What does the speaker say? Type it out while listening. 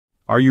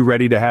Are you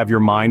ready to have your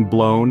mind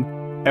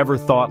blown? Ever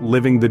thought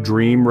living the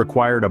dream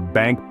required a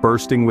bank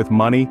bursting with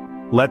money?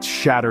 Let's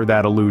shatter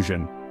that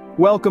illusion.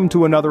 Welcome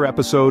to another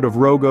episode of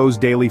Rogo's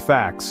Daily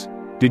Facts.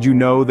 Did you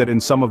know that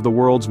in some of the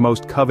world's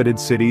most coveted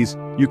cities,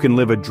 you can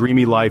live a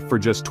dreamy life for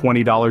just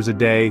 $20 a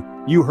day?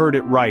 You heard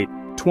it right,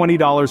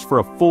 $20 for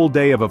a full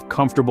day of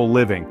comfortable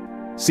living.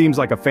 Seems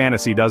like a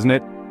fantasy, doesn't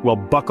it? Well,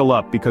 buckle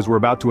up because we're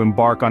about to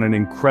embark on an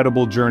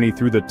incredible journey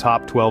through the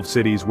top 12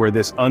 cities where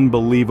this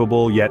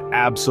unbelievable yet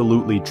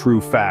absolutely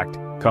true fact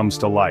comes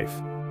to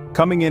life.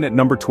 Coming in at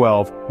number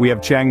 12, we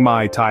have Chiang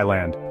Mai,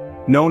 Thailand.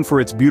 Known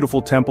for its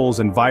beautiful temples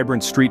and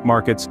vibrant street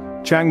markets,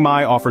 Chiang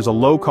Mai offers a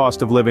low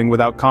cost of living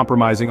without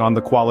compromising on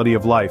the quality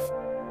of life.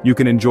 You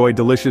can enjoy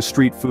delicious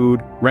street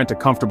food, rent a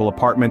comfortable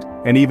apartment,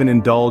 and even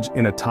indulge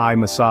in a Thai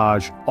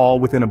massage, all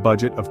within a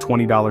budget of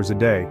 $20 a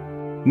day.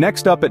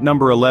 Next up at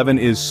number 11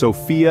 is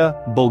Sofia,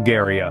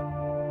 Bulgaria.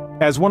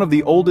 As one of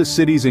the oldest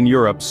cities in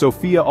Europe,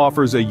 Sofia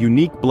offers a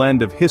unique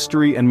blend of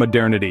history and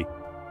modernity.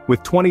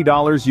 With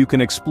 $20 you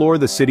can explore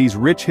the city's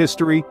rich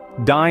history,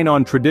 dine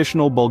on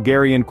traditional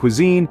Bulgarian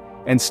cuisine,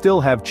 and still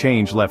have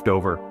change left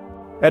over.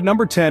 At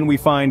number 10 we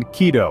find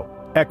Quito,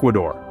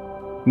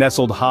 Ecuador.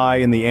 Nestled high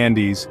in the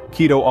Andes,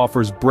 Quito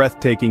offers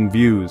breathtaking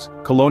views,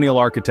 colonial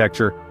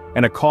architecture,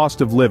 and a cost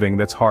of living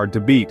that's hard to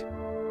beat.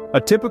 A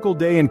typical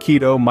day in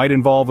Quito might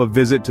involve a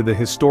visit to the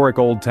historic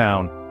Old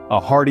Town, a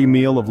hearty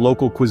meal of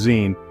local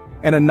cuisine,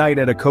 and a night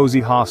at a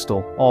cozy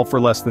hostel, all for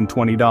less than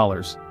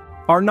 $20.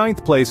 Our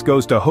ninth place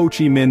goes to Ho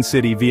Chi Minh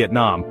City,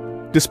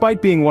 Vietnam.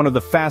 Despite being one of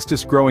the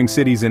fastest-growing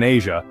cities in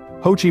Asia,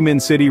 Ho Chi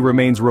Minh City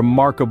remains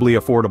remarkably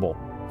affordable.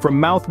 From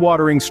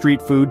mouth-watering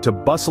street food to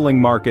bustling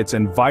markets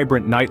and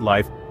vibrant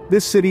nightlife,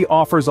 this city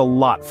offers a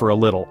lot for a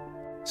little.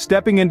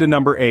 Stepping into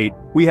number 8,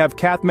 we have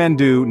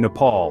Kathmandu,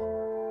 Nepal.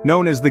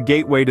 Known as the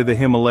gateway to the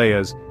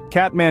Himalayas,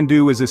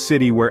 Kathmandu is a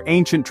city where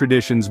ancient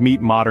traditions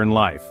meet modern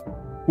life.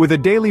 With a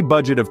daily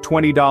budget of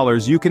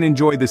 $20 you can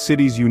enjoy the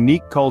city's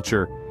unique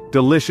culture,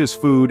 delicious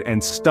food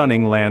and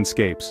stunning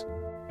landscapes.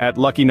 At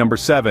lucky number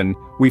 7,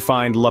 we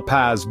find La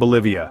Paz,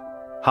 Bolivia.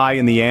 High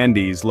in the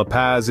Andes, La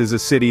Paz is a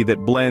city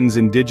that blends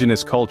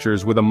indigenous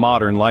cultures with a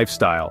modern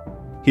lifestyle.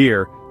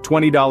 Here,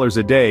 $20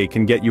 a day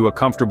can get you a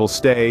comfortable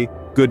stay,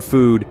 good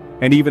food,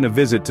 and even a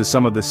visit to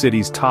some of the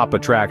city's top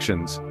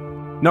attractions.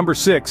 Number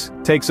 6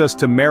 takes us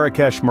to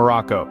Marrakesh,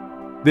 Morocco.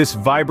 This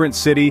vibrant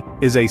city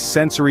is a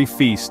sensory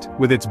feast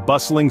with its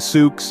bustling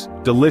souks,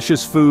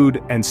 delicious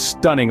food, and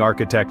stunning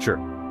architecture.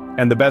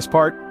 And the best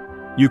part?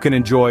 You can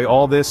enjoy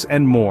all this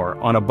and more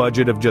on a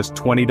budget of just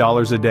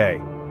 $20 a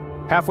day.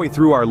 Halfway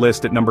through our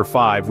list at number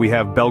 5 we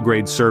have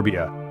Belgrade,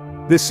 Serbia.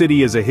 This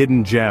city is a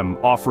hidden gem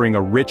offering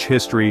a rich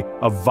history,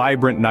 a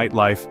vibrant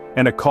nightlife,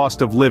 and a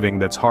cost of living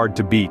that's hard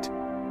to beat.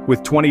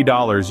 With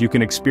 $20 you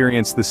can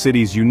experience the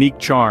city's unique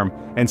charm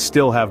and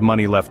still have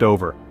money left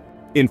over.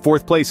 In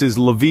fourth place is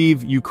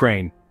Lviv,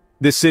 Ukraine.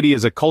 This city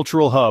is a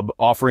cultural hub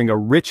offering a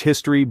rich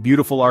history,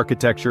 beautiful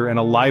architecture, and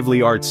a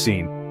lively art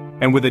scene.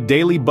 And with a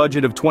daily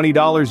budget of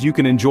 $20 you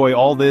can enjoy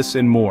all this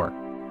and more.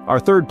 Our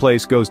third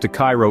place goes to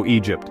Cairo,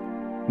 Egypt.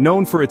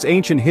 Known for its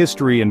ancient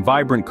history and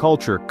vibrant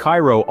culture,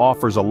 Cairo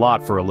offers a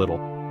lot for a little.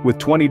 With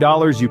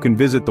 $20 you can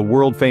visit the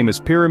world-famous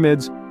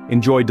pyramids,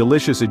 enjoy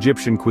delicious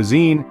Egyptian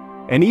cuisine,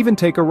 and even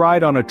take a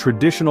ride on a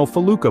traditional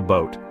felucca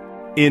boat.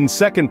 In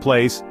second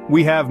place,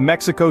 we have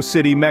Mexico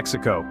City,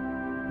 Mexico.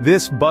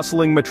 This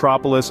bustling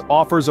metropolis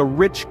offers a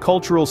rich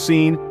cultural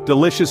scene,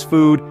 delicious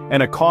food,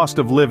 and a cost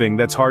of living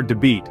that's hard to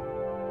beat.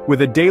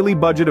 With a daily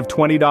budget of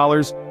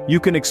 $20, you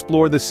can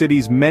explore the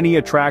city's many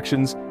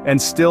attractions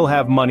and still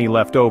have money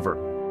left over.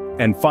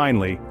 And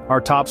finally,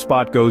 our top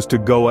spot goes to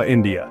Goa,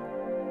 India.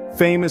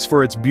 Famous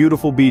for its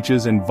beautiful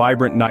beaches and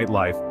vibrant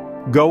nightlife,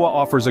 Goa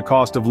offers a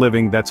cost of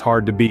living that's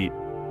hard to beat.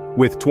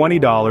 With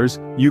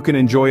 $20, you can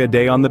enjoy a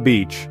day on the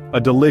beach,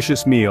 a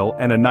delicious meal,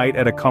 and a night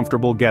at a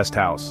comfortable guest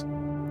house.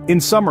 In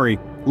summary,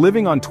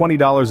 living on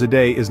 $20 a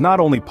day is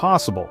not only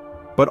possible,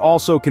 but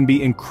also can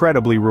be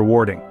incredibly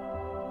rewarding.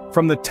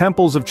 From the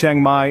temples of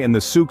Chiang Mai and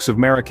the souks of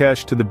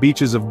Marrakesh to the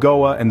beaches of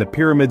Goa and the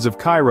pyramids of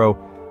Cairo,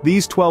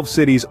 these 12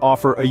 cities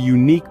offer a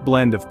unique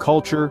blend of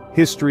culture,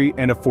 history,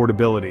 and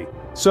affordability.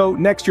 So,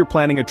 next you're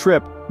planning a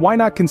trip, why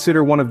not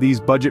consider one of these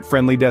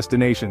budget-friendly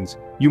destinations?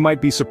 You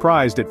might be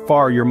surprised at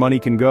far your money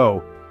can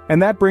go.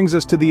 And that brings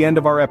us to the end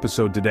of our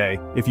episode today.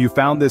 If you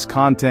found this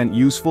content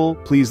useful,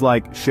 please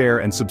like, share,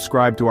 and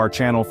subscribe to our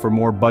channel for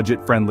more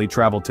budget-friendly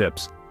travel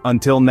tips.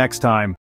 Until next time.